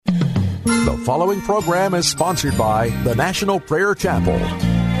following program is sponsored by the National Prayer Chapel.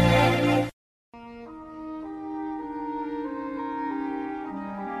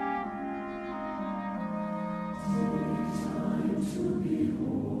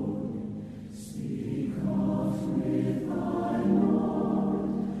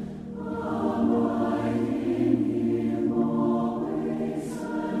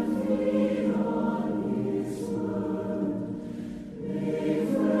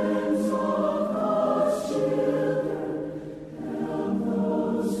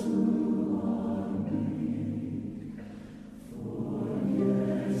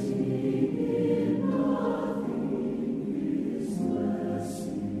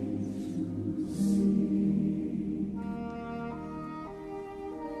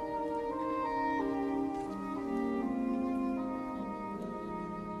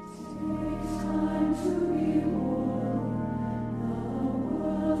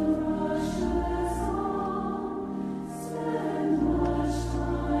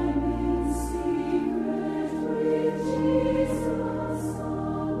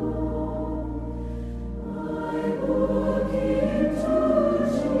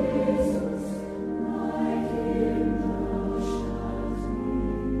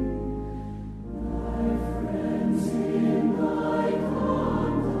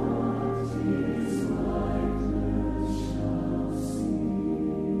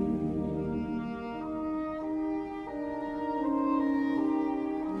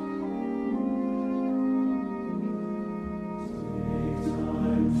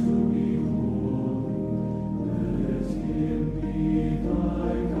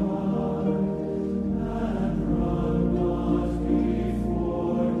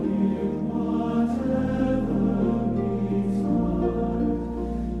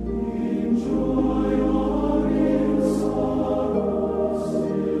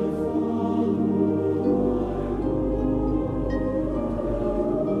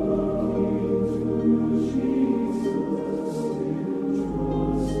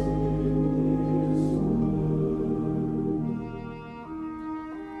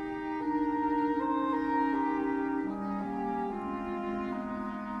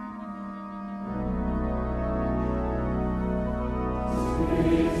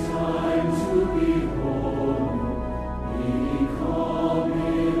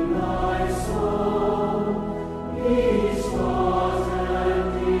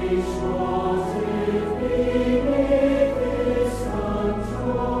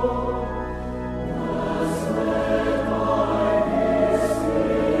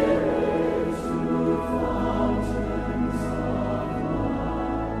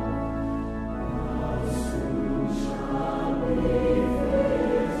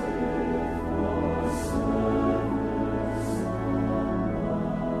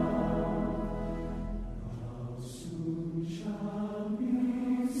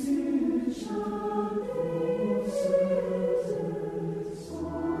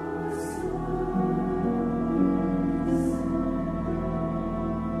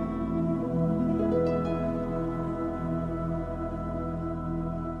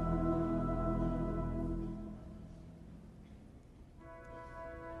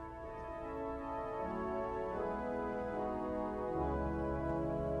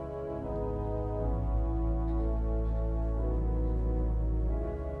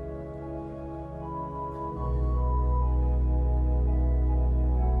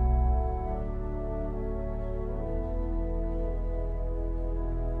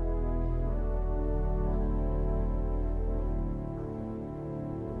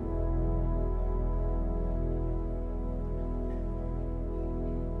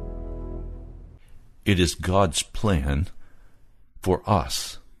 It is God's plan for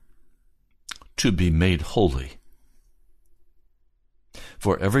us to be made holy,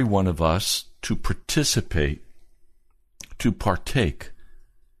 for every one of us to participate, to partake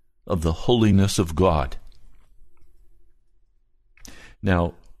of the holiness of God.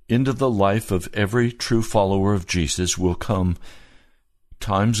 Now, into the life of every true follower of Jesus will come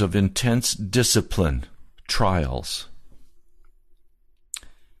times of intense discipline, trials,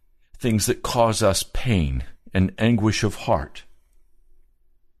 things that cause us pain and anguish of heart.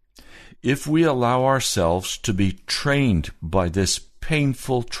 If we allow ourselves to be trained by this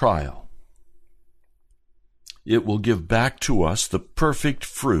painful trial, it will give back to us the perfect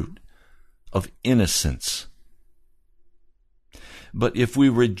fruit of innocence. But if we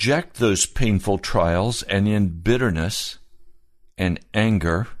reject those painful trials and in bitterness and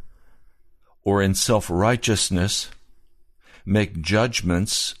anger or in self-righteousness make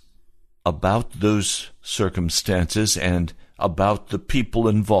judgments about those circumstances and about the people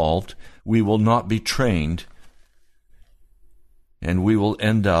involved, we will not be trained, and we will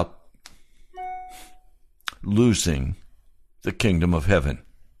end up losing the kingdom of heaven.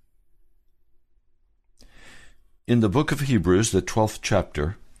 In the book of Hebrews, the 12th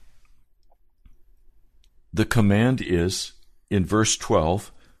chapter, the command is, in verse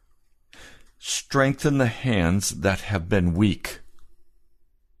 12, strengthen the hands that have been weak.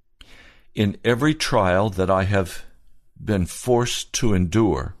 In every trial that I have been forced to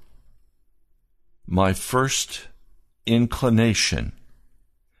endure, my first inclination,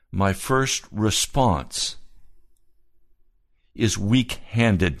 my first response is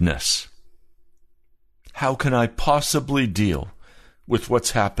weak-handedness. How can I possibly deal with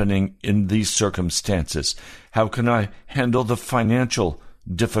what's happening in these circumstances? How can I handle the financial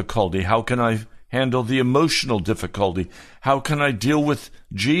difficulty? How can I handle the emotional difficulty? How can I deal with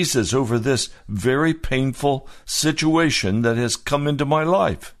Jesus over this very painful situation that has come into my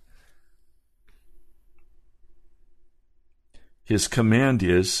life? His command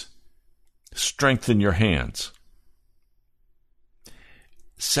is, strengthen your hands.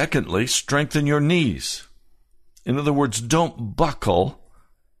 Secondly, strengthen your knees. In other words, don't buckle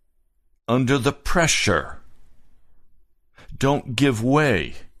under the pressure. Don't give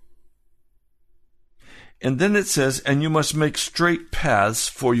way. And then it says, and you must make straight paths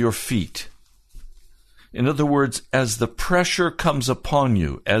for your feet. In other words, as the pressure comes upon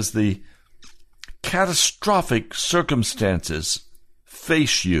you, as the catastrophic circumstances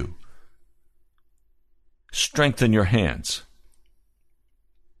face you, strengthen your hands.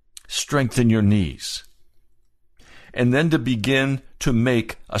 Strengthen your knees. And then to begin to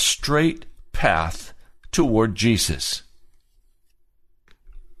make a straight path toward Jesus.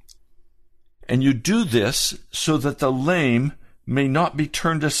 And you do this so that the lame may not be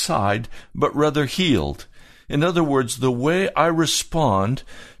turned aside, but rather healed. In other words, the way I respond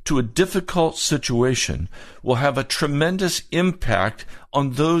to a difficult situation will have a tremendous impact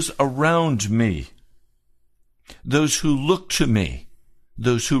on those around me, those who look to me,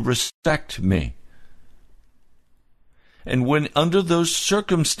 those who respect me. And when under those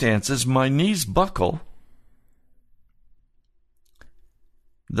circumstances my knees buckle,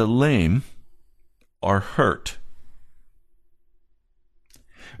 the lame are hurt.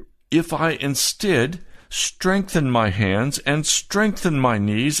 If I instead strengthen my hands and strengthen my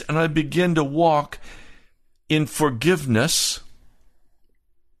knees, and I begin to walk in forgiveness,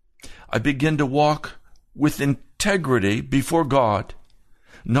 I begin to walk with integrity before God,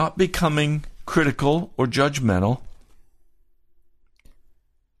 not becoming critical or judgmental,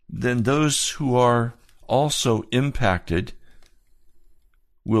 then those who are also impacted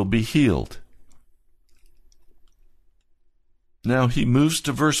will be healed. Now he moves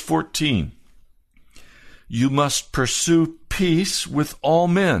to verse 14. You must pursue peace with all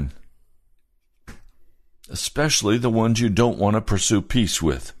men, especially the ones you don't want to pursue peace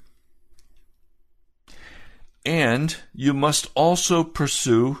with. And you must also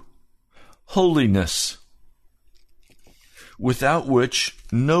pursue holiness, without which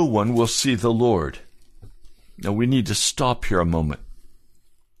no one will see the Lord. Now we need to stop here a moment.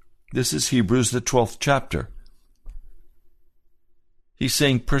 This is Hebrews, the 12th chapter. He's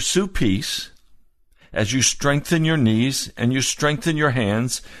saying, pursue peace as you strengthen your knees and you strengthen your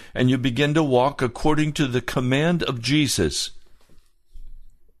hands and you begin to walk according to the command of Jesus.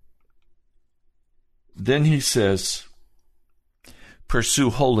 Then he says, pursue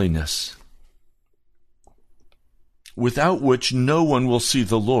holiness, without which no one will see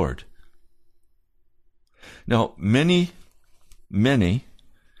the Lord. Now, many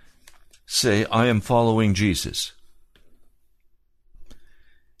say, I am following Jesus.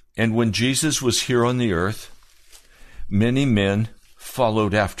 And when Jesus was here on the earth, many men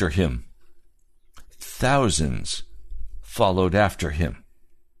followed after him. Thousands followed after him.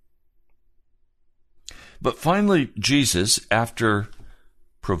 But finally, Jesus, after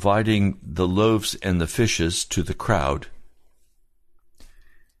providing the loaves and the fishes to the crowd,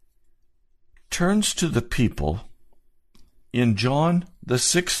 turns to the people in John, the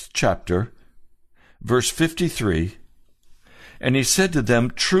 6th chapter, verse 53, and he said to them,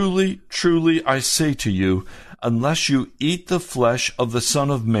 Truly, truly, I say to you, unless you eat the flesh of the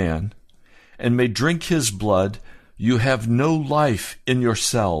Son of Man and may drink his blood, you have no life in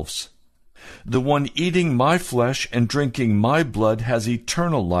yourselves. The one eating my flesh and drinking my blood has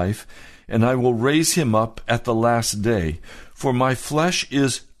eternal life, and I will raise him up at the last day. For my flesh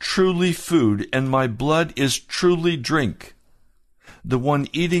is truly food, and my blood is truly drink. The one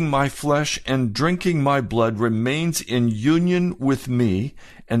eating my flesh and drinking my blood remains in union with me,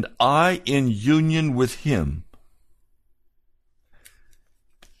 and I in union with him.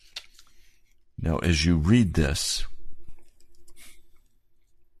 Now, as you read this,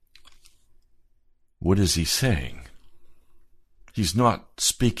 what is he saying? He's not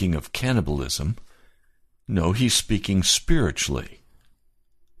speaking of cannibalism. No, he's speaking spiritually.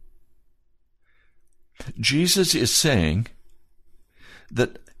 Jesus is saying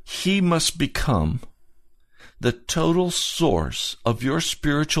that he must become the total source of your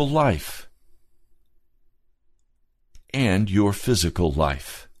spiritual life and your physical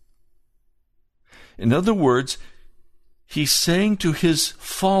life. In other words, he's saying to his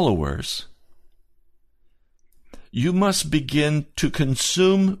followers, you must begin to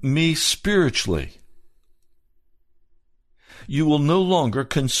consume me spiritually. You will no longer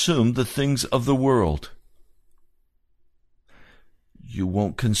consume the things of the world. You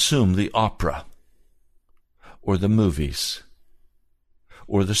won't consume the opera, or the movies,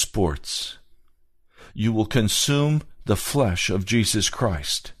 or the sports. You will consume the flesh of Jesus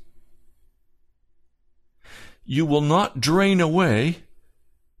Christ. You will not drain away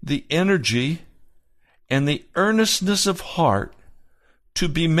the energy and the earnestness of heart to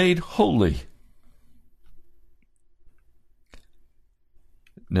be made holy.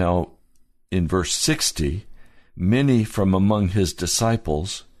 Now, in verse 60, many from among his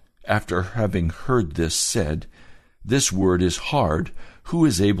disciples, after having heard this, said, "This word is hard. Who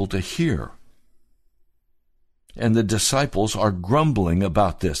is able to hear?" And the disciples are grumbling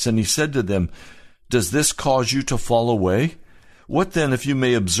about this. And he said to them, "Does this cause you to fall away? What then if you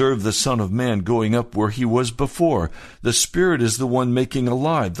may observe the Son of Man going up where he was before? The Spirit is the one making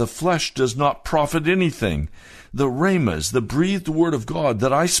alive. The flesh does not profit anything. The rhemas, the breathed word of God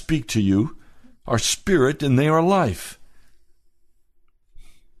that I speak to you, are spirit and they are life."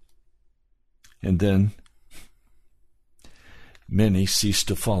 And then many ceased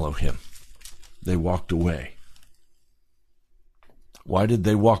to follow him. They walked away. Why did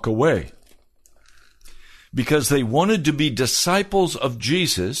they walk away? Because they wanted to be disciples of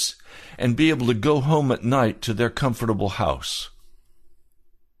Jesus and be able to go home at night to their comfortable house.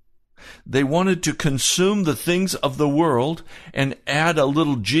 They wanted to consume the things of the world and add a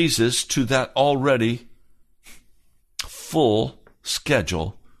little Jesus to that already full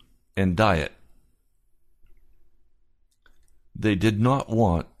schedule and diet. They did not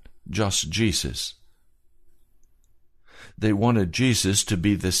want just Jesus. They wanted Jesus to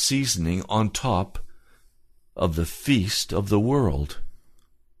be the seasoning on top of the feast of the world.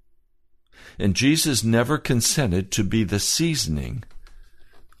 And Jesus never consented to be the seasoning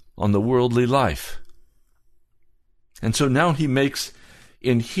on the worldly life. And so now he makes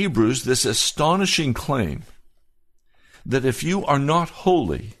in Hebrews this astonishing claim that if you are not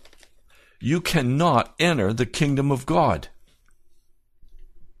holy, you cannot enter the kingdom of God.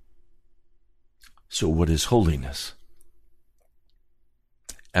 So what is holiness?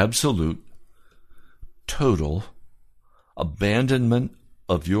 Absolute, total abandonment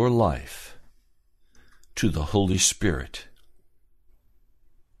of your life to the Holy Spirit.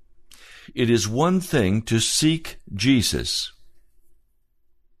 It is one thing to seek Jesus.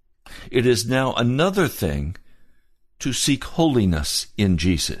 It is now another thing to seek holiness in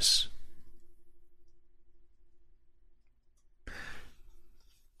Jesus.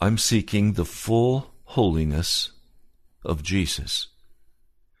 I'm seeking the full holiness of Jesus.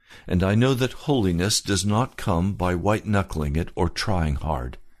 And I know that holiness does not come by white-knuckling it or trying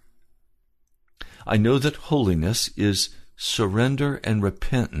hard. I know that holiness is surrender and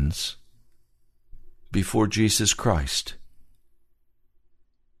repentance before Jesus Christ.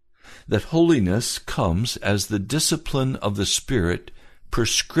 That holiness comes as the discipline of the Spirit,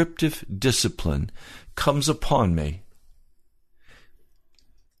 prescriptive discipline, comes upon me.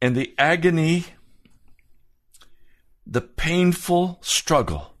 And the agony, the painful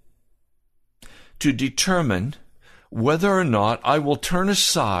struggle to determine whether or not I will turn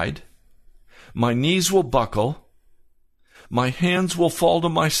aside, my knees will buckle, my hands will fall to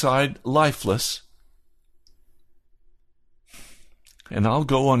my side lifeless, and I'll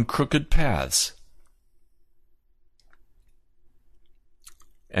go on crooked paths.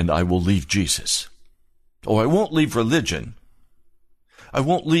 And I will leave Jesus. Oh, I won't leave religion. I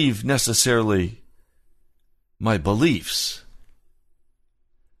won't leave necessarily my beliefs.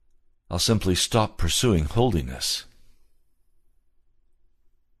 I'll simply stop pursuing holiness.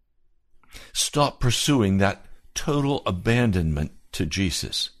 Stop pursuing that total abandonment to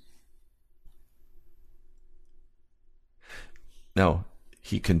Jesus. Now,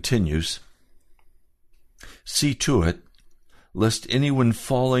 he continues, "See to it, lest anyone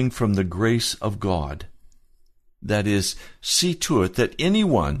falling from the grace of God," that is, see to it that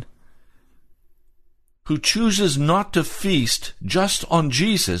anyone who chooses not to feast just on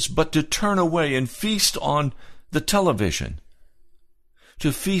Jesus, but to turn away and feast on the television,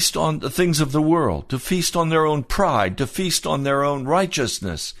 to feast on the things of the world, to feast on their own pride, to feast on their own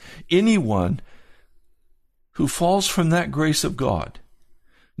righteousness. Anyone who falls from that grace of God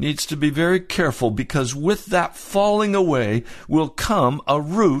needs to be very careful, because with that falling away will come a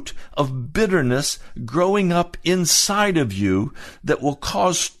root of bitterness growing up inside of you that will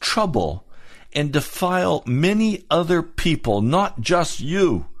cause trouble and defile many other people, not just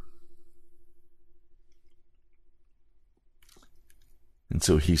you. And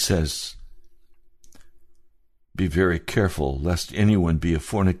so he says, be very careful lest anyone be a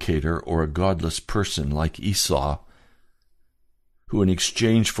fornicator or a godless person like Esau, who in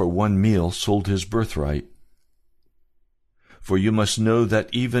exchange for one meal sold his birthright. For you must know that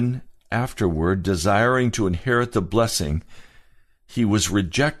even afterward, desiring to inherit the blessing, he was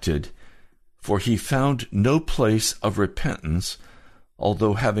rejected, for he found no place of repentance,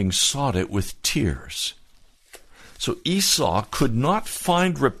 although having sought it with tears. So Esau could not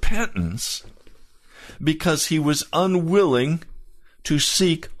find repentance because he was unwilling to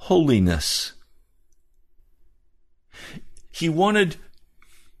seek holiness. He wanted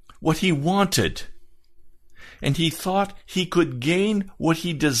what he wanted, and he thought he could gain what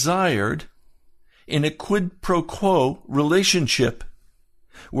he desired in a quid pro quo relationship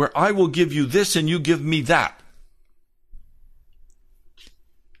where I will give you this and you give me that.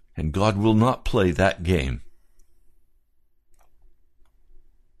 And God will not play that game.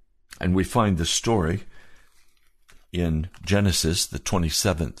 And we find the story in Genesis, the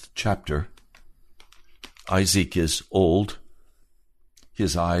 27th chapter. Isaac is old.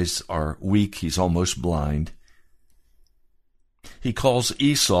 His eyes are weak. He's almost blind. He calls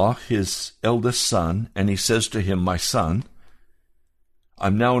Esau, his eldest son, and he says to him, my son,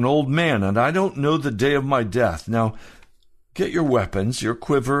 I'm now an old man, and I don't know the day of my death. Now, get your weapons, your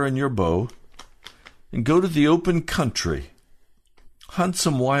quiver and your bow, and go to the open country. Hunt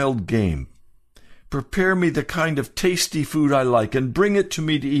some wild game. Prepare me the kind of tasty food I like, and bring it to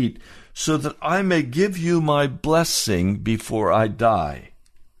me to eat, so that I may give you my blessing before I die.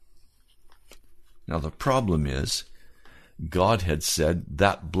 Now the problem is, God had said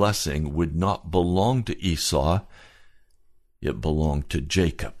that blessing would not belong to Esau, it belonged to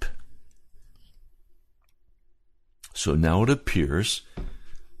Jacob. So now it appears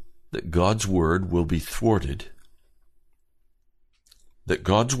that God's word will be thwarted, that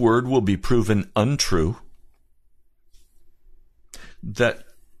God's word will be proven untrue, that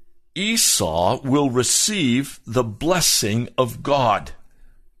Esau will receive the blessing of God.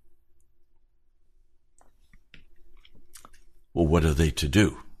 Well, what are they to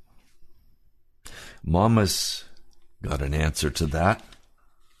do? Mama's got an answer to that.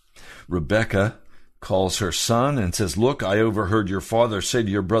 Rebekah calls her son and says, look, I overheard your father say to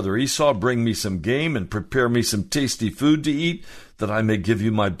your brother Esau, bring me some game and prepare me some tasty food to eat, that I may give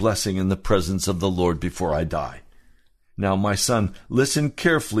you my blessing in the presence of the Lord before I die. Now, my son, listen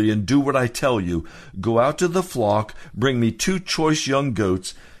carefully and do what I tell you. Go out to the flock, bring me 2 choice young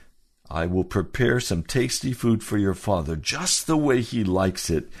goats. I will prepare some tasty food for your father, just the way he likes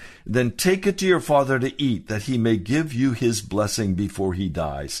it. Then take it to your father to eat, that he may give you his blessing before he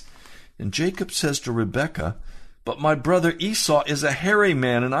dies. And Jacob says to Rebekah, but my brother Esau is a hairy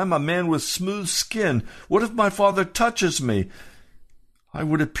man, and I'm a man with smooth skin. What if my father touches me? I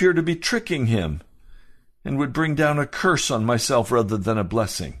would appear to be tricking him, and would bring down a curse on myself rather than a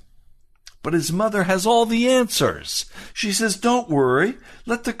blessing. But his mother has all the answers. She says, don't worry.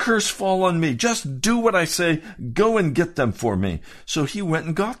 Let the curse fall on me. Just do what I say. Go and get them for me. So he went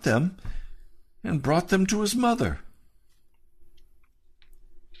and got them and brought them to his mother.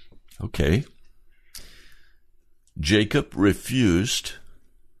 Okay. Jacob refused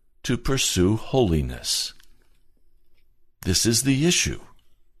to pursue holiness. This is the issue.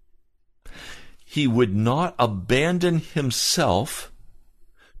 He would not abandon himself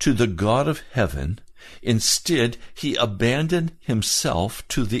to the God of heaven. Instead, he abandoned himself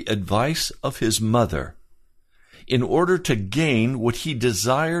to the advice of his mother in order to gain what he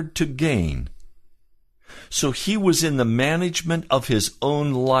desired to gain. So he was in the management of his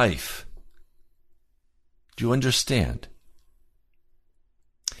own life. Do you understand?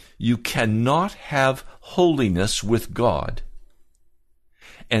 You cannot have holiness with God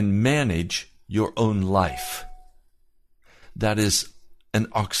and manage your own life. That is an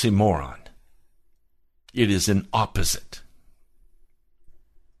oxymoron. It is an opposite.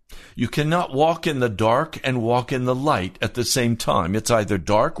 You cannot walk in the dark and walk in the light at the same time. It's either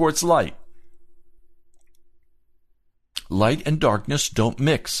dark or it's light. Light and darkness don't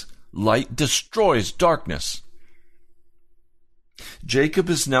mix. Light destroys darkness. Jacob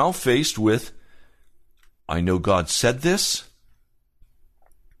is now faced with, I know God said this.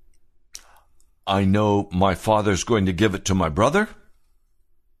 I know my father's going to give it to my brother.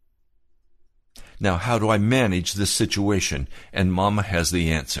 Now, how do I manage this situation? And Mama has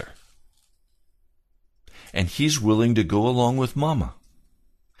the answer. And he's willing to go along with Mama.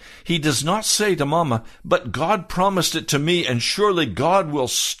 He does not say to Mama, but God promised it to me, and surely God will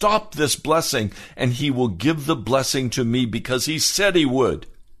stop this blessing, and he will give the blessing to me because he said he would.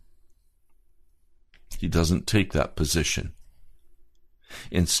 He doesn't take that position.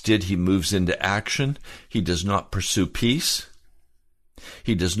 Instead, he moves into action. He does not pursue peace.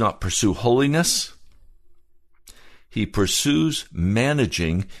 He does not pursue holiness. He pursues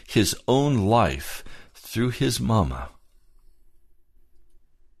managing his own life through his mama.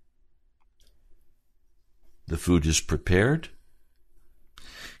 The food is prepared.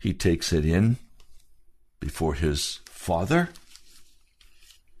 He takes it in before his father.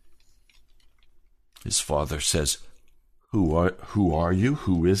 His father says, Who are you?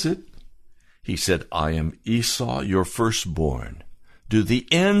 Who is it? He said, I am Esau, your firstborn. Do the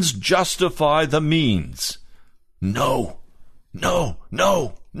ends justify the means? No, no,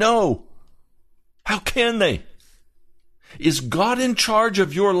 no, no. How can they? Is God in charge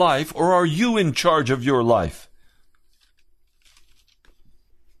of your life, or are you in charge of your life?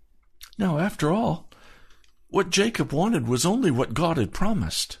 Now, after all, what Jacob wanted was only what God had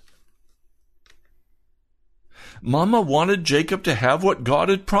promised. Mama wanted Jacob to have what God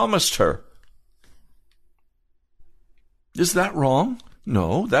had promised her. Is that wrong?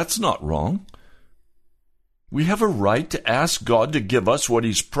 No, that's not wrong. We have a right to ask God to give us what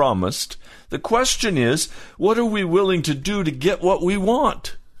he's promised. The question is, what are we willing to do to get what we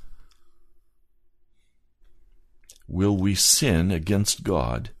want? Will we sin against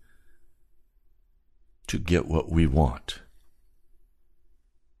God to get what we want?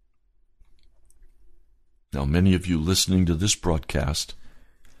 Now, many of you listening to this broadcast,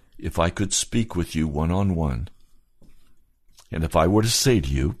 if I could speak with you one-on-one, and if I were to say to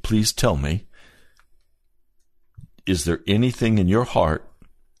you, please tell me, is there anything in your heart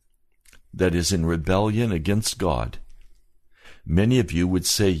that is in rebellion against God? Many of you would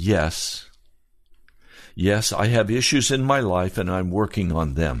say yes. Yes, I have issues in my life and I'm working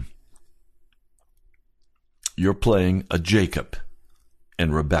on them. You're playing a Jacob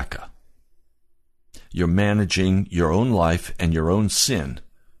and Rebecca. You're managing your own life and your own sin.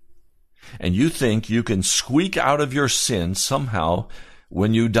 And you think you can squeak out of your sin somehow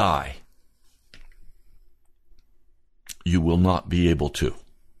when you die. You will not be able to.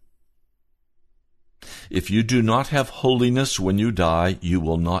 If you do not have holiness when you die, you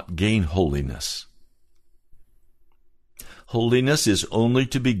will not gain holiness. Holiness is only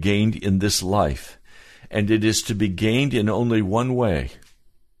to be gained in this life, and it is to be gained in only one way: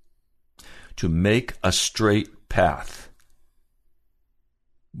 to make a straight path.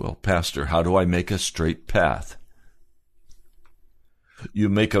 Well, Pastor, how do I make a straight path? You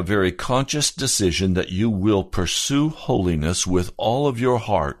make a very conscious decision that you will pursue holiness with all of your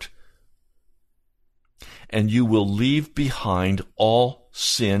heart, and you will leave behind all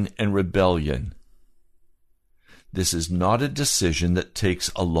sin and rebellion. This is not a decision that takes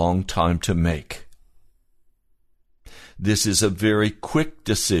a long time to make. This is a very quick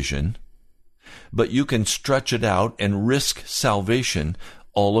decision, but you can stretch it out and risk salvation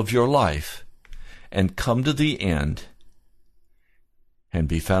all of your life and come to the end and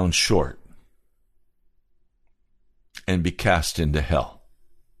be found short and be cast into hell.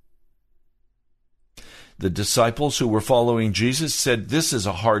 The disciples who were following Jesus said, this is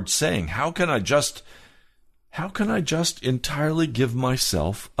a hard saying. How can I just entirely give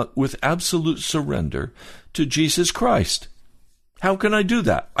myself with absolute surrender to Jesus Christ? How can I do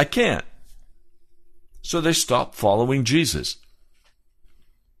that? I can't. So they stopped following Jesus.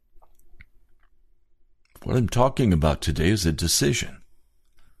 What I'm talking about today is a decision.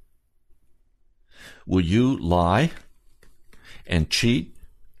 Will you lie and cheat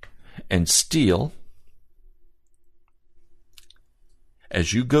and steal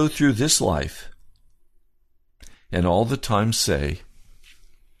as you go through this life and all the time say,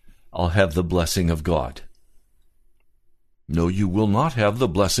 I'll have the blessing of God? No, you will not have the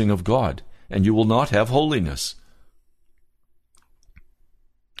blessing of God, and you will not have holiness.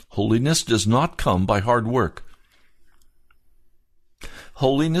 Holiness does not come by hard work.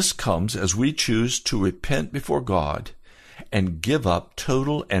 Holiness comes as we choose to repent before God and give up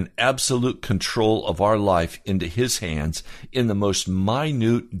total and absolute control of our life into his hands in the most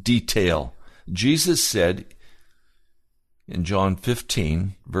minute detail. Jesus said in John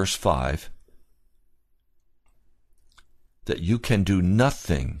 15, verse 5, that you can do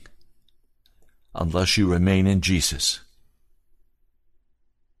nothing unless you remain in Jesus.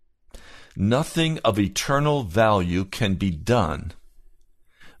 Nothing of eternal value can be done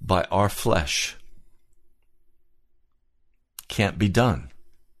by our flesh. Can't be done.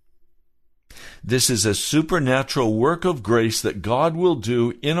 This is a supernatural work of grace that God will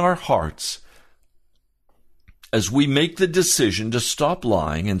do in our hearts as we make the decision to stop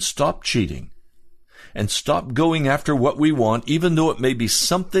lying and stop cheating and stop going after what we want, even though it may be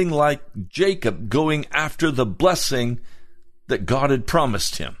something like Jacob going after the blessing that God had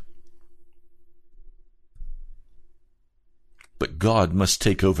promised him. But God must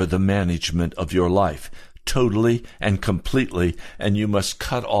take over the management of your life totally and completely, and you must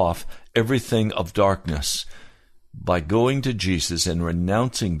cut off everything of darkness by going to Jesus and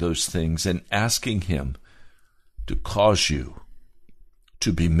renouncing those things and asking him to cause you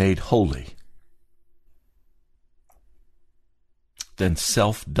to be made holy. Then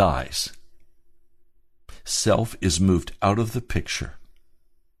self dies. Self is moved out of the picture.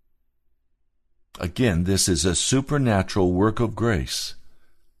 Again, this is a supernatural work of grace.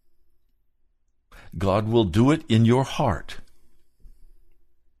 God will do it in your heart.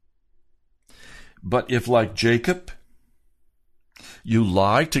 But if, like Jacob, you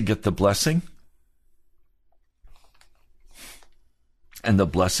lie to get the blessing, and the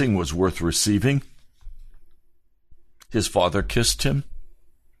blessing was worth receiving, his father kissed him,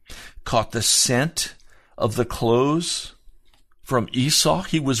 caught the scent of the clothes from Esau.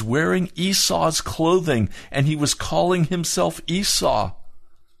 He was wearing Esau's clothing, and he was calling himself Esau.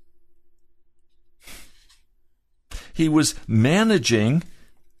 He was managing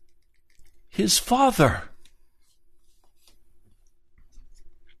his father.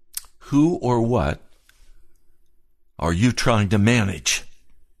 Who or what are you trying to manage?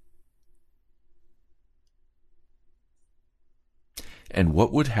 And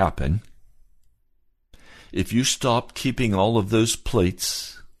what would happen if you stopped keeping all of those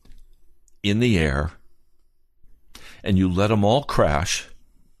plates in the air and you let them all crash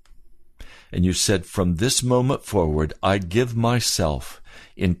and you said, from this moment forward, I give myself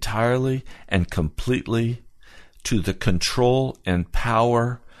entirely and completely to the control and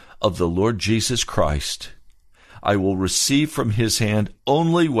power of the Lord Jesus Christ. I will receive from his hand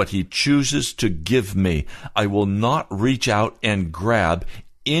only what he chooses to give me. I will not reach out and grab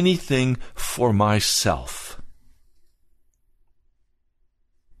anything for myself.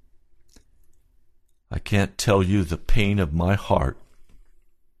 I can't tell you the pain of my heart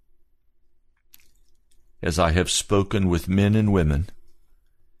as I have spoken with men and women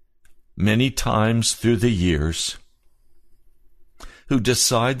many times through the years who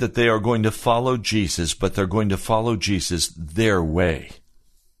decide that they are going to follow Jesus, but they're going to follow Jesus their way.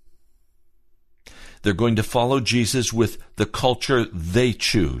 They're going to follow Jesus with the culture they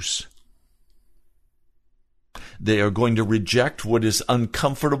choose. They are going to reject what is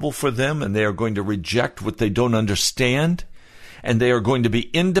uncomfortable for them, and they are going to reject what they don't understand, and they are going to be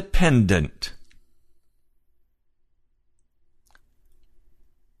independent.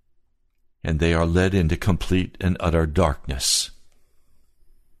 And they are led into complete and utter darkness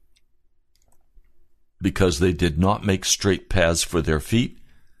because they did not make straight paths for their feet,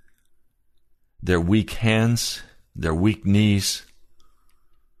 their weak hands, their weak knees,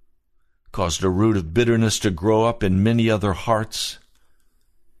 caused a root of bitterness to grow up in many other hearts,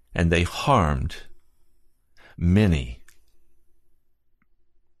 and they harmed many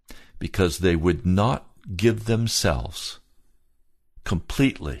because they would not give themselves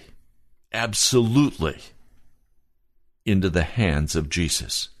completely, absolutely into the hands of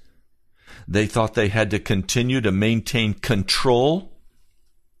Jesus. They thought they had to continue to maintain control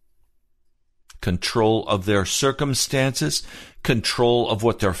of their circumstances, control of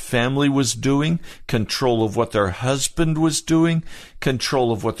what their family was doing, control of what their husband was doing,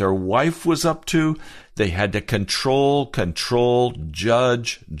 control of what their wife was up to. They had to control,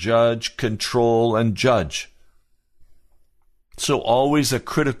 judge, control, and judge. So always a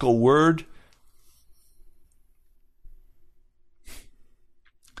critical word.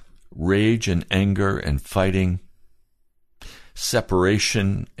 Rage and anger and fighting,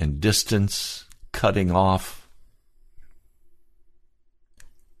 separation and distance, cutting off.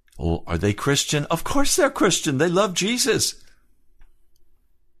 Oh, are they Christian? Of course they're Christian. They love Jesus.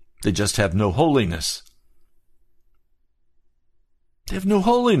 They just have no holiness. They have no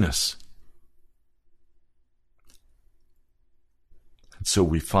holiness. And so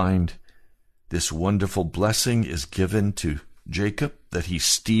we find this wonderful blessing is given to Jacob that he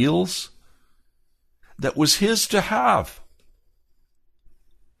steals, that was his to have.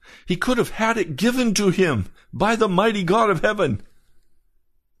 He could have had it given to him by the mighty God of heaven.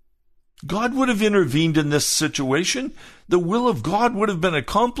 God would have intervened in this situation. The will of God would have been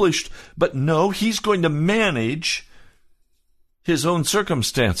accomplished. But no, he's going to manage his own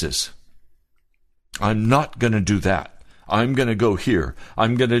circumstances. I'm not going to do that. I'm going to go here.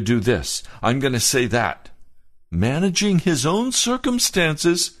 I'm going to do this. I'm going to say that. Managing his own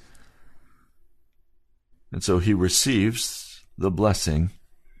circumstances. And so he receives the blessing.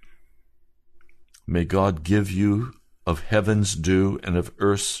 May God give you of heaven's dew and of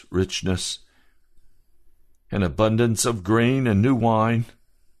earth's richness, an abundance of grain and new wine.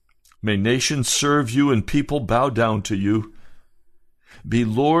 May nations serve you and people bow down to you. Be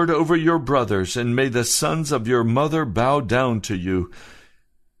Lord over your brothers, and may the sons of your mother bow down to you.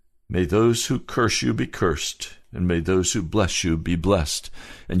 May those who curse you be cursed, and may those who bless you be blessed.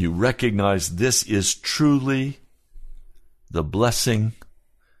 And you recognize this is truly the blessing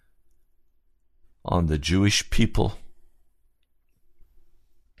on the Jewish people.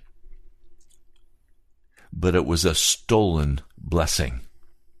 But it was a stolen blessing.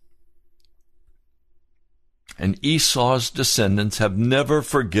 And Esau's descendants have never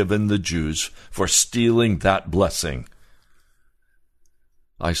forgiven the Jews for stealing that blessing.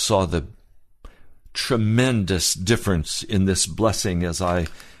 I saw the tremendous difference in this blessing as I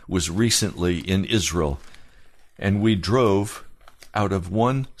was recently in Israel. And we drove out of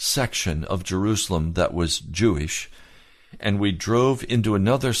one section of Jerusalem that was Jewish, and we drove into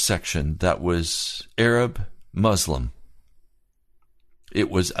another section that was Arab Muslim. It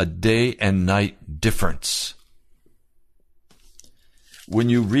was a day and night difference. When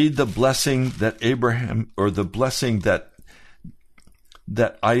you read the blessing that Abraham, or the blessing that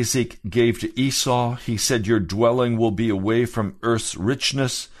Isaac gave to Esau, he said, your dwelling will be away from earth's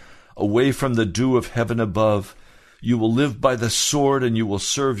richness, away from the dew of heaven above. You will live by the sword, and you will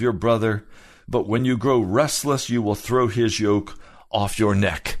serve your brother. But when you grow restless, you will throw his yoke off your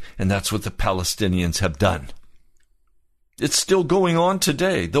neck. And that's what the Palestinians have done. It's still going on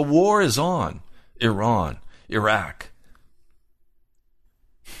today. The war is on. Iran, Iraq.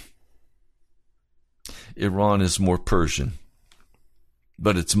 Iran is more Persian,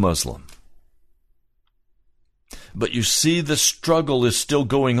 but it's Muslim. But you see, the struggle is still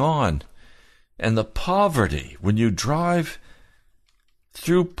going on. And the poverty, when you drive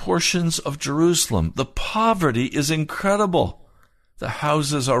through portions of Jerusalem, the poverty is incredible. The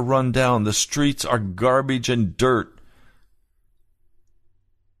houses are run down. The streets are garbage and dirt.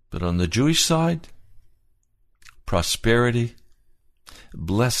 But on the Jewish side, prosperity,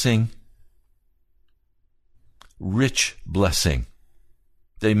 blessing, rich blessing.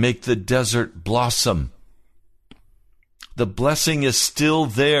 They make the desert blossom. The blessing is still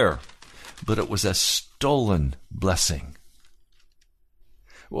there, but it was a stolen blessing.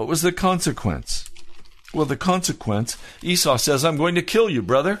 What was the consequence? Well, the consequence, Esau says, I'm going to kill you,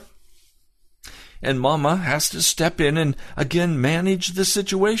 brother. And Mama has to step in and again manage the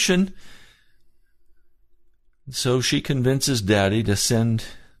situation. So she convinces Daddy to send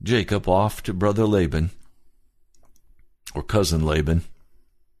Jacob off to brother Laban, or cousin Laban.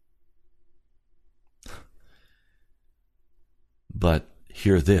 But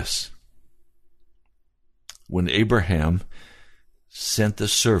hear this. When Abraham sent the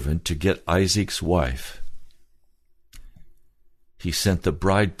servant to get Isaac's wife, he sent the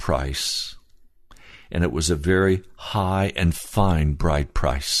bride price, and it was a very high and fine bride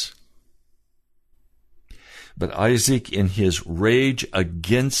price. But Isaac, in his rage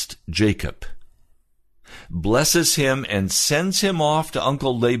against Jacob, blesses him and sends him off to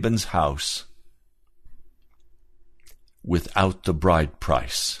Uncle Laban's house without the bride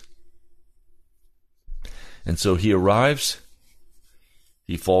price. And so he arrives,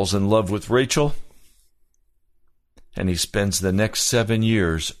 he falls in love with Rachel, and he spends the next 7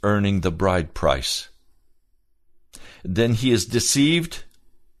 years earning the bride price. Then he is deceived,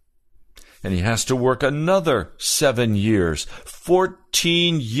 and he has to work another 7 years,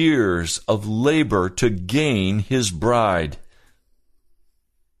 14 years of labor to gain his bride.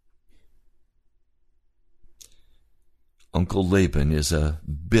 Uncle Laban is a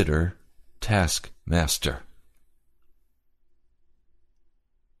bitter taskmaster.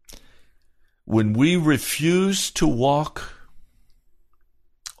 When we refuse to walk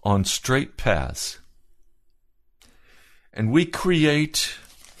on straight paths, and we create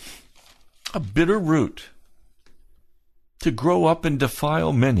a bitter root to grow up and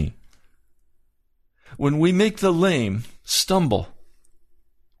defile many, when we make the lame stumble,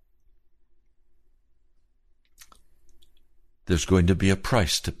 there's going to be a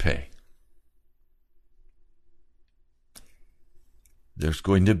price to pay. there's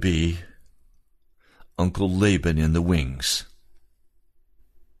going to be Uncle Laban in the wings.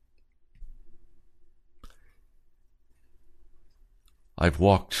 I've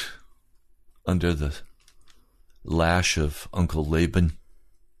walked under the lash of Uncle Laban.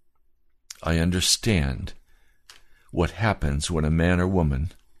 I understand what happens when a man or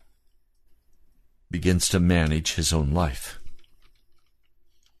woman begins to manage his own life.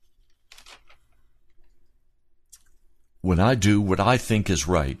 When I do what I think is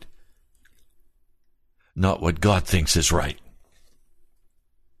right, not what God thinks is right.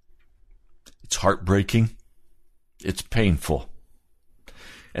 It's heartbreaking. It's painful.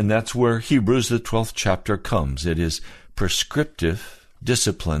 And that's where Hebrews, the 12th chapter, comes. It is prescriptive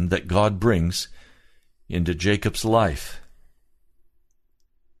discipline that God brings into Jacob's life.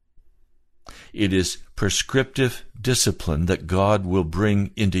 It is prescriptive discipline that God will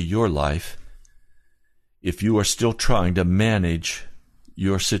bring into your life if you are still trying to manage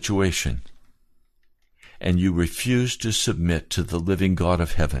your situation and you refuse to submit to the living God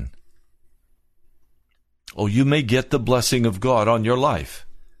of heaven. Oh, you may get the blessing of God on your life,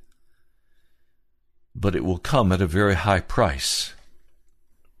 but it will come at a very high price,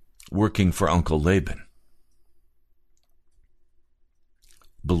 working for Uncle Laban.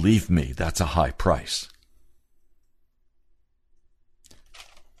 Believe me, that's a high price.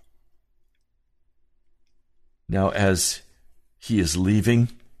 Now, as he is leaving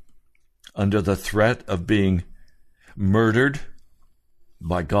under the threat of being murdered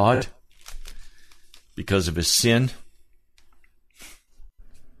by God because of his sin,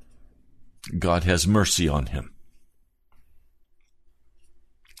 God has mercy on him.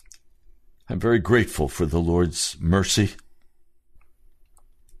 I'm very grateful for the Lord's mercy.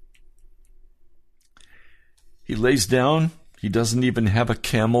 He lays down. He doesn't even have a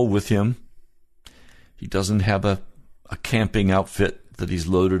camel with him. He doesn't have a camping outfit that he's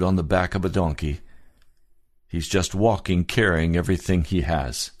loaded on the back of a donkey. He's just walking, carrying everything he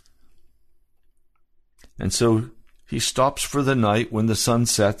has. And so he stops for the night. When the sun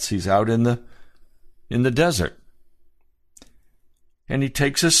sets, he's out in the desert. And he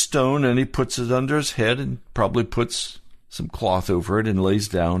takes a stone and he puts it under his head and probably puts some cloth over it and lays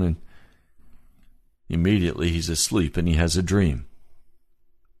down, and immediately he's asleep and he has a dream.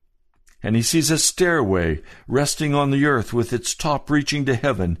 And he sees a stairway resting on the earth with its top reaching to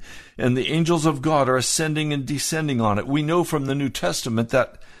heaven, and the angels of God are ascending and descending on it. We know from the New Testament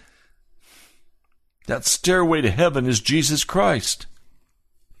that stairway to heaven is Jesus Christ.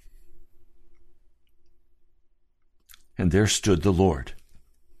 And there stood the Lord.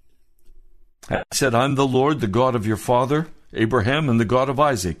 And he said, I'm the Lord, the God of your father, Abraham, and the God of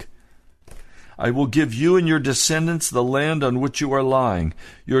Isaac. I will give you and your descendants the land on which you are lying.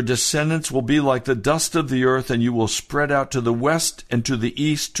 Your descendants will be like the dust of the earth, and you will spread out to the west and to the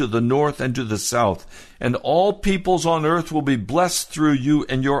east, to the north and to the south. And all peoples on earth will be blessed through you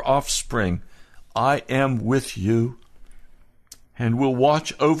and your offspring. I am with you and will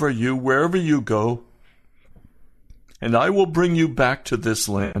watch over you wherever you go. And I will bring you back to this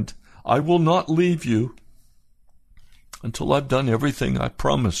land. I will not leave you until I've done everything I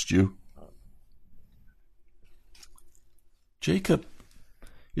promised you. Jacob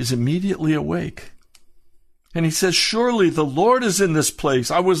is immediately awake. And he says, surely the Lord is in this place.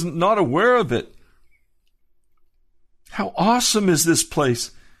 I was not aware of it. How awesome is this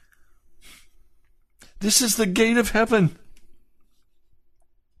place? This is the gate of heaven.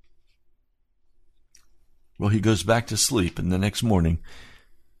 Well, he goes back to sleep, and the next morning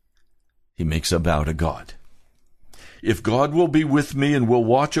he makes a vow to God. If God will be with me and will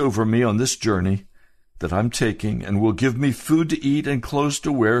watch over me on this journey that I'm taking, and will give me food to eat and clothes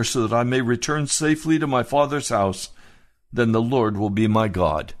to wear so that I may return safely to my father's house, then the Lord will be my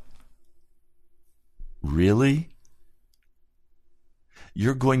God. Really?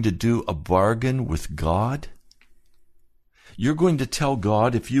 You're going to do a bargain with God? You're going to tell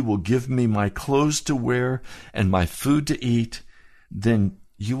God, if you will give me my clothes to wear and my food to eat, then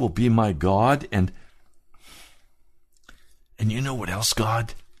you will be my God? And you know what else,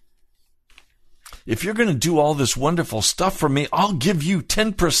 God? If you're going to do all this wonderful stuff for me, I'll give you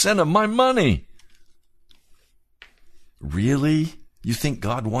 10% of my money. Really? You think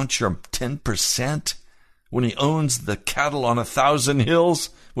God wants your 10% when he owns the cattle on 1,000 hills,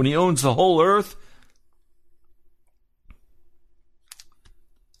 when he owns the whole earth?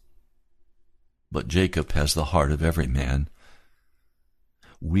 But Jacob has the heart of every man,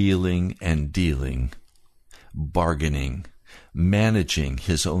 wheeling and dealing, bargaining, managing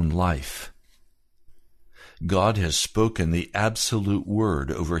his own life. God has spoken the absolute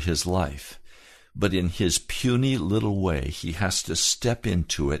word over his life. But in his puny little way, he has to step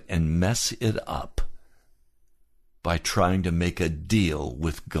into it and mess it up by trying to make a deal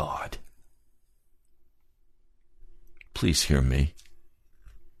with God. Please hear me.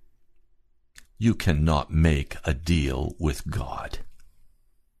 You cannot make a deal with God.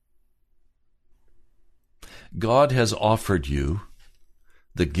 God has offered you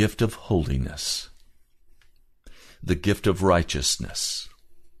the gift of holiness, the gift of righteousness.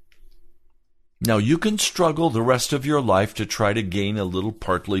 Now, you can struggle the rest of your life to try to gain a little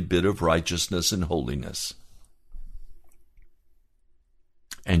partly bit of righteousness and holiness,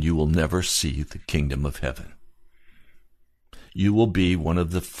 and you will never see the kingdom of heaven. You will be one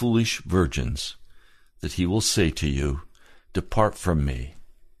of the foolish virgins that he will say to you, "Depart from me.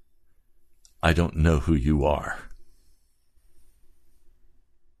 I don't know who you are."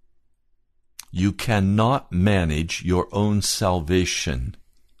 You cannot manage your own salvation.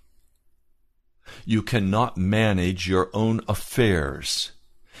 You cannot manage your own affairs,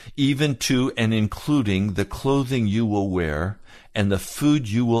 even to and including the clothing you will wear and the food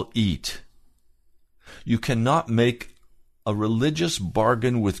you will eat. You cannot make a religious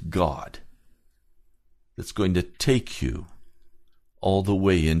bargain with God that's going to take you all the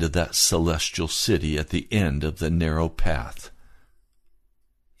way into that celestial city at the end of the narrow path.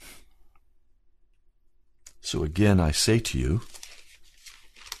 So again, I say to you,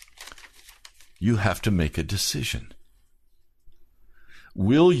 you have to make a decision.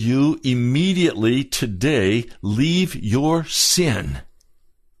 Will you immediately today leave your sin?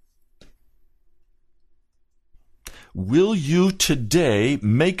 Will you today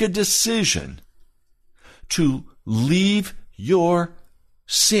make a decision to leave your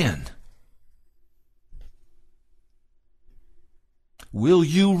sin? Will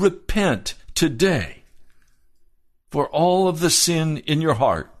you repent today for all of the sin in your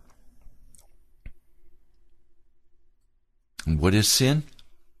heart? And what is sin?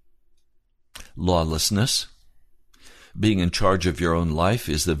 Lawlessness. Being in charge of your own life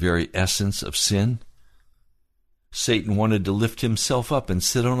is the very essence of sin. Satan wanted to lift himself up and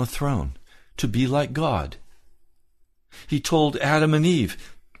sit on a throne, to be like God. He told Adam and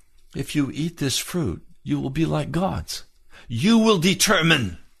Eve, "If you eat this fruit, you will be like gods. You will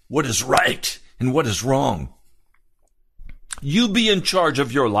determine what is right and what is wrong. You be in charge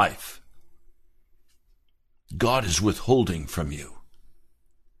of your life. God is withholding from you."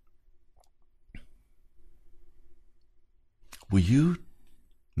 Will you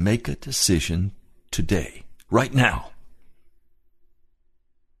make a decision today, right now,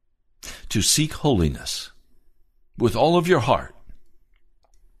 to seek holiness with all of your heart,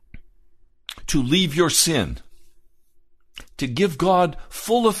 to leave your sin, to give God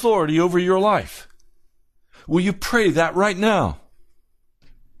full authority over your life? Will you pray that right now?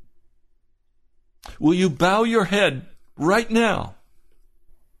 Will you bow your head right now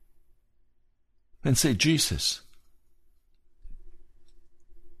and say, "Jesus,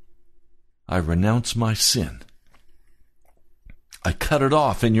 I renounce my sin. I cut it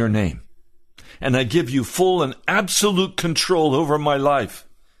off in your name, and I give you full and absolute control over my life.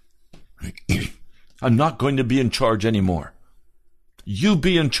 I'm not going to be in charge anymore. You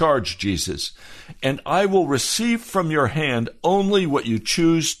be in charge, Jesus, and I will receive from your hand only what you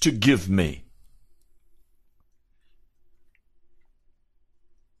choose to give me."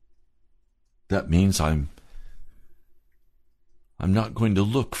 That means I'm not going to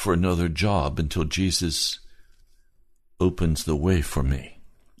look for another job until Jesus opens the way for me.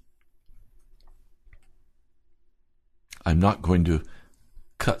 I'm not going to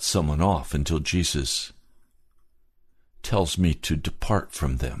cut someone off until Jesus tells me to depart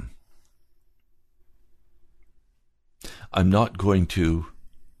from them. I'm not going to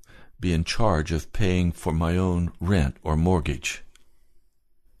be in charge of paying for my own rent or mortgage.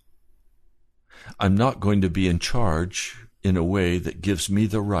 I'm not going to be in charge in a way that gives me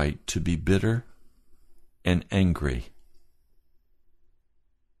the right to be bitter and angry.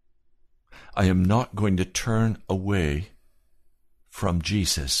 I am not going to turn away from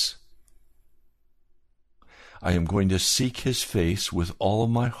Jesus. I am going to seek his face with all of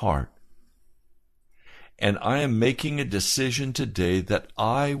my heart. And I am making a decision today that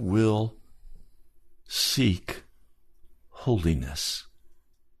I will seek holiness.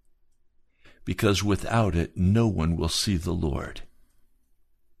 Because without it, no one will see the Lord.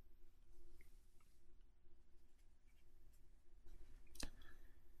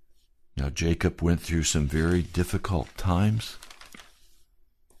 Now, Jacob went through some very difficult times.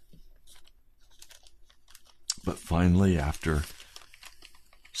 But finally, after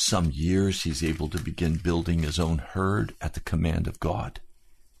some years, he's able to begin building his own herd at the command of God.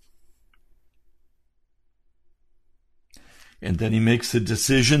 And then he makes a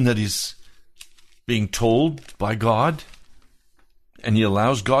decision that he's being told by God, and he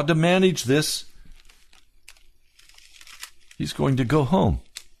allows God to manage this. He's going to go home.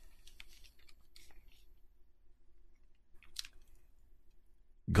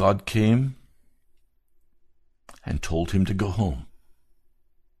 God came and told him to go home.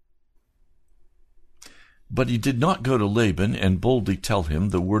 But he did not go to Laban and boldly tell him,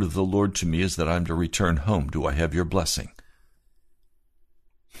 "The word of the Lord to me is that I'm to return home. Do I have your blessing?"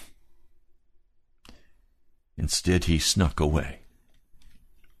 Instead, he snuck away.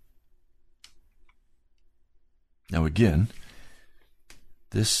 Now again,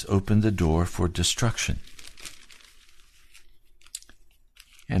 this opened the door for destruction.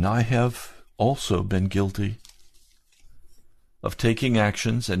 And I have also been guilty of taking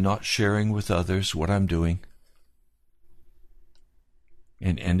actions and not sharing with others what I'm doing,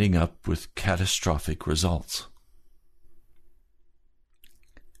 and ending up with catastrophic results.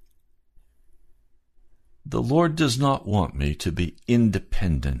 The Lord does not want me to be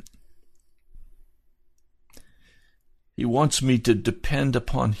independent. He wants me to depend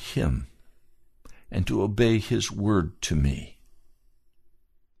upon Him and to obey His word to me.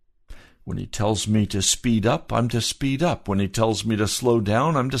 When He tells me to speed up, I'm to speed up. When He tells me to slow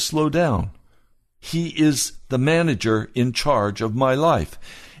down, I'm to slow down. He is the manager in charge of my life.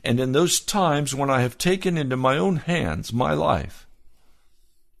 And in those times when I have taken into my own hands my life,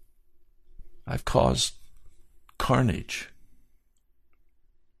 I've caused carnage.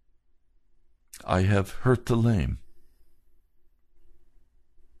 I have hurt the lame.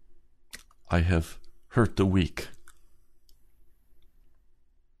 I have hurt the weak.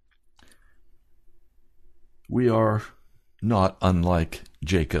 We are not unlike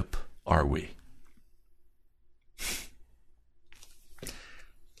Jacob, are we?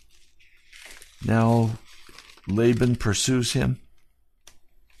 Now, Laban pursues him,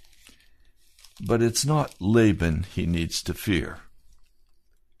 but it's not Laban he needs to fear.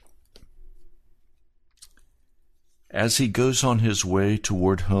 As he goes on his way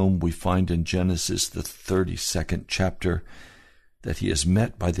toward home, we find in Genesis, the 32nd chapter, that he is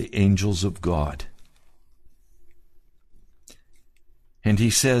met by the angels of God. And he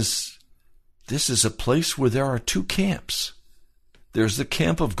says, this is a place where there are two camps. There's the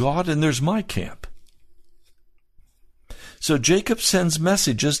camp of God and there's my camp. So Jacob sends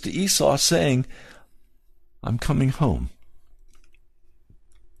messages to Esau saying, I'm coming home.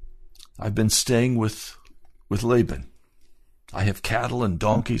 I've been staying with Laban. I have cattle and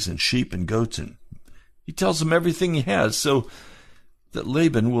donkeys and sheep and goats, and he tells him everything he has so that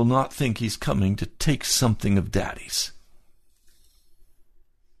Laban will not think he's coming to take something of Daddy's.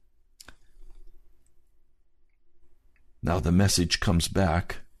 Now the message comes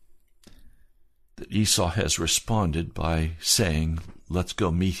back that Esau has responded by saying, let's go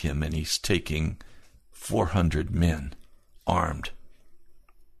meet him, and he's taking 400 men, armed.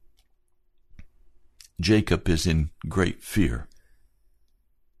 Jacob is in great fear,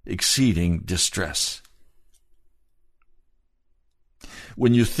 exceeding distress.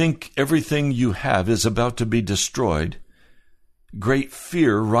 When you think everything you have is about to be destroyed, great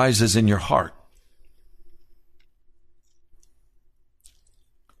fear rises in your heart.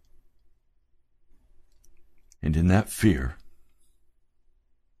 And in that fear,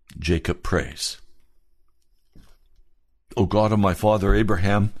 Jacob prays, O God of my father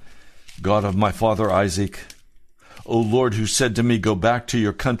Abraham, God of my father Isaac, O Lord, who said to me, go back to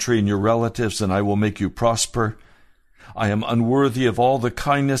your country and your relatives, and I will make you prosper. I am unworthy of all the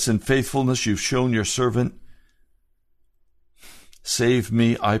kindness and faithfulness you've shown your servant. Save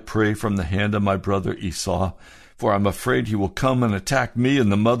me, I pray, from the hand of my brother Esau, for I'm afraid he will come and attack me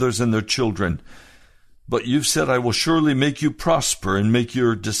and the mothers and their children. But you've said, I will surely make you prosper and make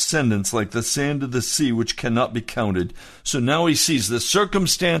your descendants like the sand of the sea, which cannot be counted. So now he sees the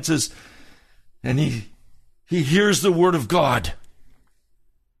circumstances, and he hears the word of God.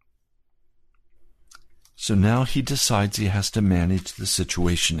 So now he decides he has to manage the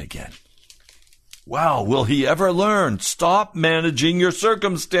situation again. Wow, will he ever learn? Stop managing your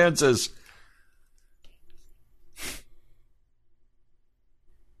circumstances.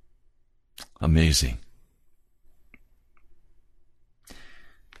 Amazing.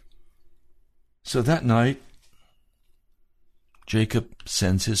 So that night, Jacob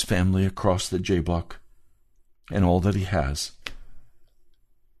sends his family across the Jabbok and all that he has.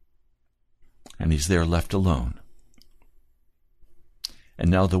 And he's there left alone. And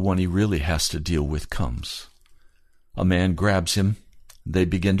now the one he really has to deal with comes. A man grabs him, they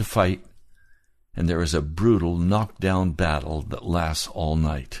begin to fight, and there is a brutal knockdown battle that lasts all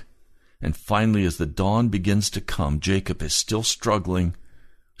night. And finally, as the dawn begins to come, Jacob is still struggling,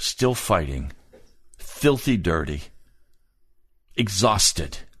 still fighting, filthy dirty,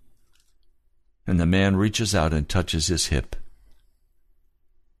 exhausted. And the man reaches out and touches his hip.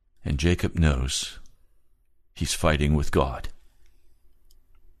 And Jacob knows he's fighting with God.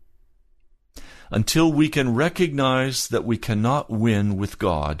 Until we can recognize that we cannot win with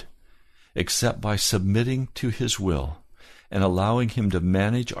God except by submitting to His will and allowing Him to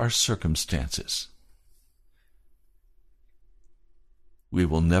manage our circumstances, we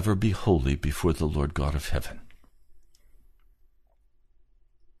will never be holy before the Lord God of heaven.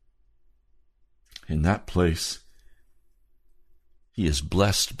 In that place, he is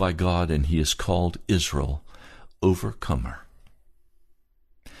blessed by God, and he is called Israel, overcomer.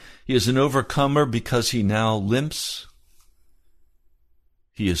 He is an overcomer because he now limps.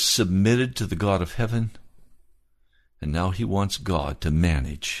 He is submitted to the God of heaven, and now he wants God to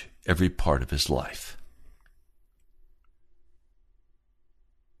manage every part of his life.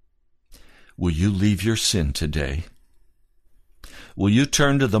 Will you leave your sin today? Will you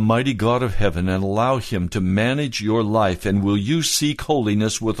turn to the mighty God of heaven and allow Him to manage your life? And will you seek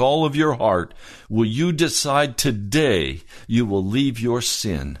holiness with all of your heart? Will you decide today you will leave your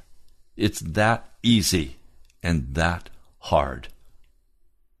sin? It's that easy and that hard.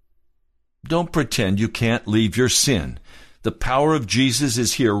 Don't pretend you can't leave your sin. The power of Jesus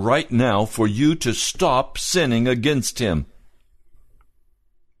is here right now for you to stop sinning against Him.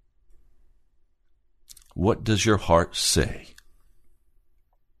 What does your heart say?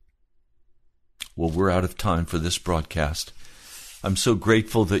 Well, we're out of time for this broadcast. I'm so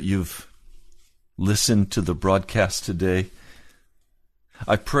grateful that you've listened to the broadcast today.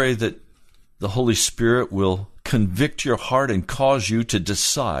 I pray that the Holy Spirit will convict your heart and cause you to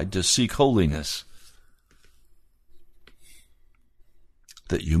decide to seek holiness,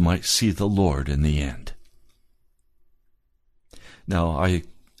 that you might see the Lord in the end. Now, I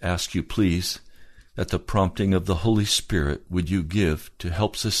ask you, please, at the prompting of the Holy Spirit, would you give to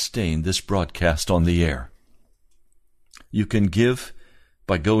help sustain this broadcast on the air? You can give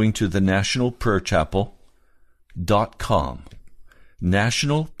by going to the nationalprayerchapel.com.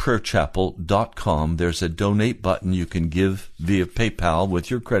 nationalprayerchapel.com. There's a donate button. You can give via PayPal with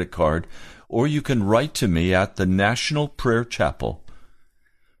your credit card, or you can write to me at the National Prayer Chapel,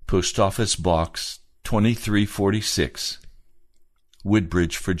 Post Office Box 2346,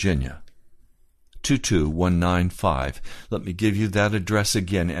 Woodbridge, Virginia 22195. Let me give you that address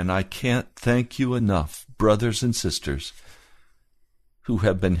again, and I can't thank you enough, brothers and sisters, who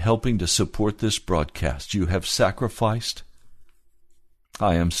have been helping to support this broadcast. You have sacrificed.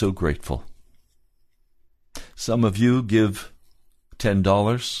 I am so grateful. Some of you give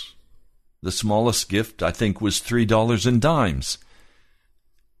 $10. The smallest gift, I think, was $3 in dimes.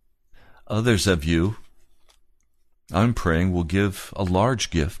 Others of you, I'm praying, will give a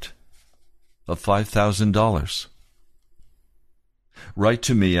large gift of $5,000. Write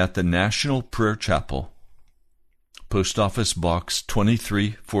to me at the National Prayer Chapel, Post Office Box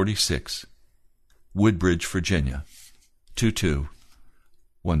 2346, Woodbridge, Virginia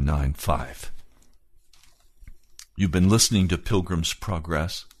 22195. You've been listening to Pilgrim's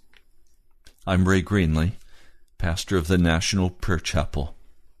Progress. I'm Ray Greenley, pastor of the National Prayer Chapel.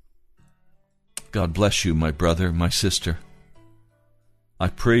 God bless you, my brother, my sister. I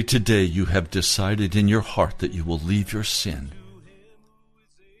pray today you have decided in your heart that you will leave your sin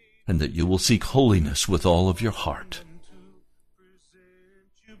and that you will seek holiness with all of your heart.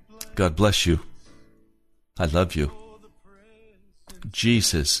 God bless you. I love you.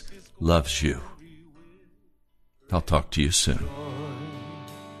 Jesus loves you. I'll talk to you soon.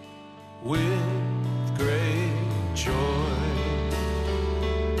 With great joy,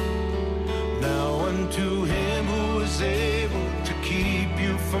 now unto Him who is able to keep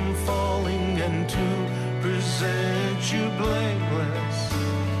you from falling and to present you blameless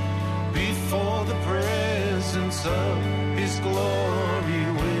before the presence of His glory.